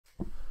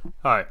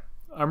Hi,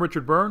 I'm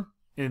Richard Byrne.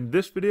 In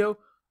this video,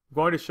 I'm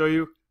going to show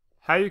you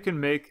how you can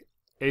make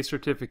a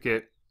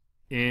certificate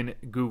in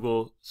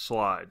Google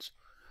Slides.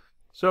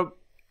 So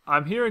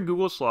I'm here in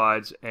Google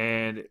Slides,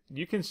 and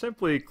you can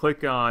simply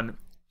click on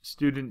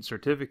Student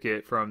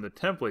Certificate from the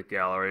template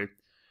gallery,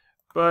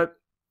 but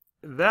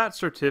that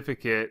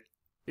certificate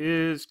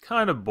is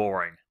kind of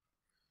boring.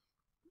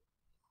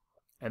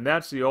 And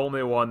that's the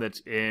only one that's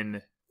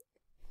in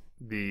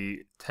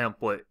the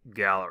template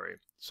gallery.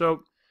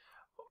 So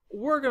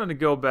we're going to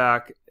go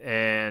back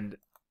and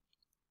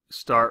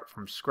start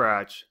from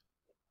scratch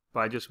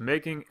by just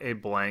making a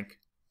blank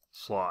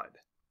slide.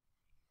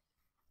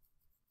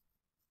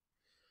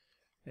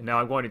 And now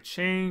I'm going to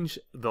change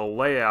the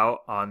layout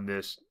on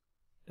this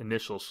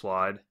initial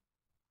slide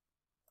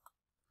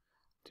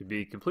to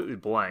be completely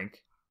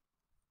blank.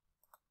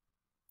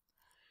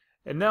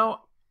 And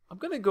now I'm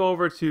going to go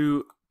over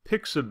to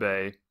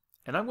Pixabay,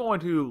 and I'm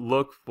going to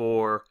look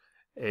for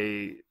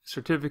a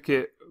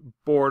certificate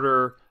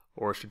border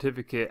or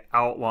certificate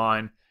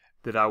outline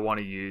that I want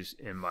to use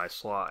in my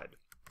slide.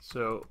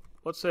 So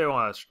let's say I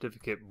want a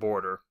certificate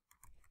border.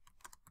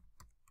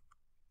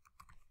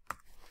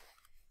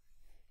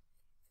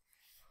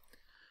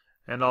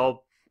 And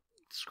I'll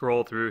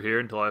scroll through here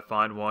until I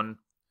find one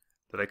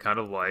that I kind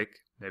of like.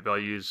 Maybe I'll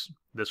use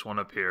this one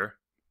up here.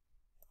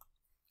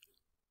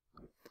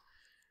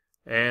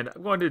 And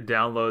I'm going to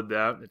download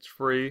that. It's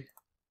free.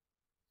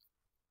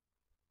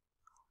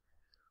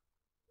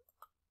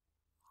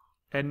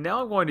 And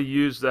now I'm going to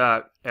use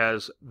that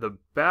as the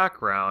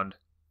background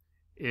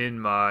in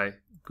my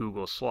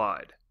Google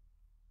slide.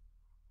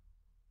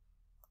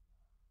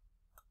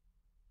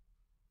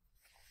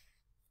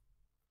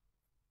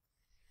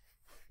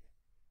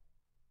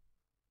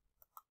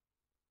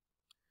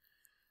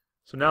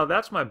 So now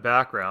that's my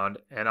background,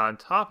 and on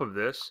top of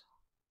this,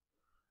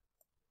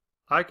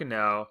 I can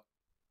now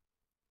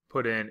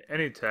put in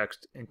any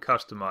text and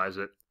customize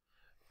it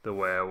the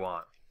way I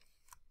want.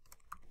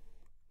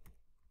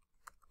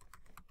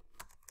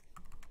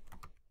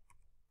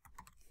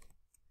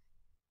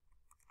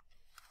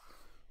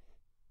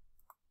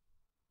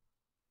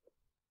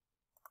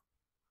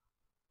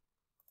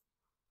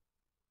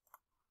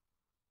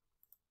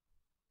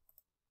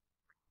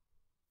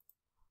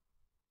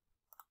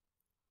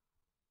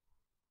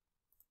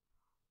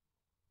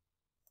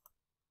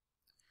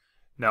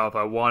 Now, if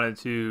I wanted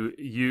to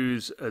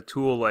use a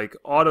tool like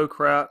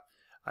Autocrat,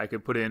 I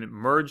could put in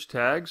merge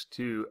tags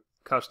to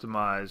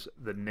customize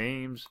the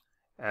names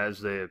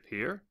as they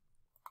appear.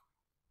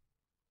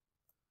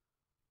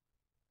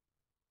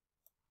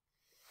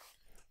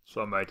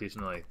 So I might do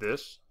something like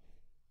this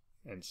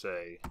and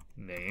say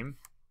name.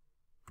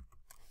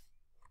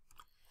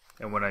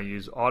 And when I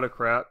use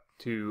Autocrat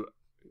to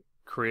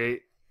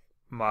create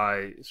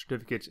my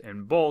certificates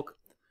in bulk,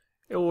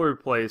 it will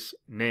replace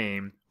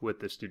name with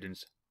the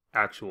student's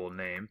actual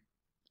name.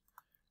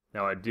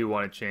 Now I do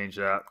want to change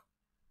that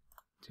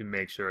to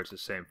make sure it's the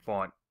same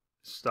font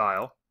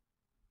style.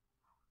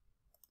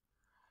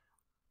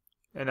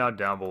 And now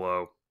down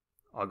below,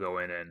 I'll go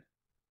in and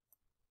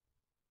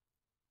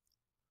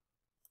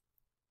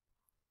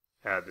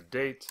add the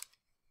date.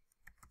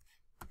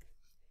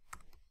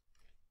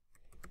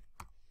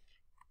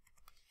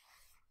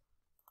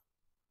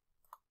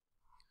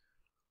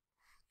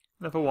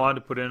 And if I wanted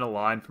to put in a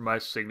line for my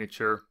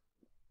signature,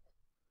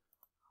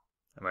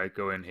 I might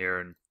go in here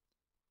and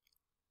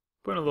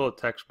put in a little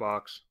text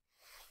box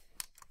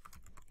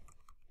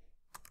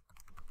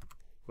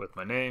with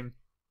my name.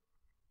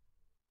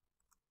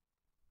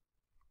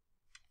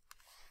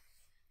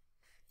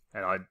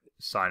 And I'd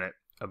sign it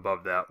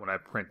above that when I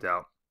print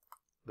out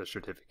the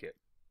certificate.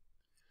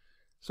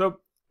 So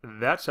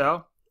that's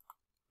how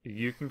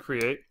you can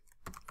create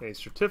a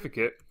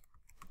certificate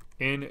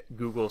in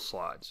Google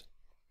Slides.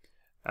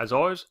 As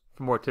always,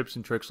 for more tips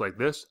and tricks like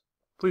this,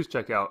 please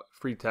check out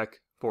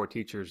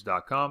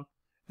freetechforteachers.com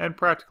and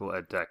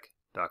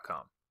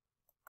practicaledtech.com.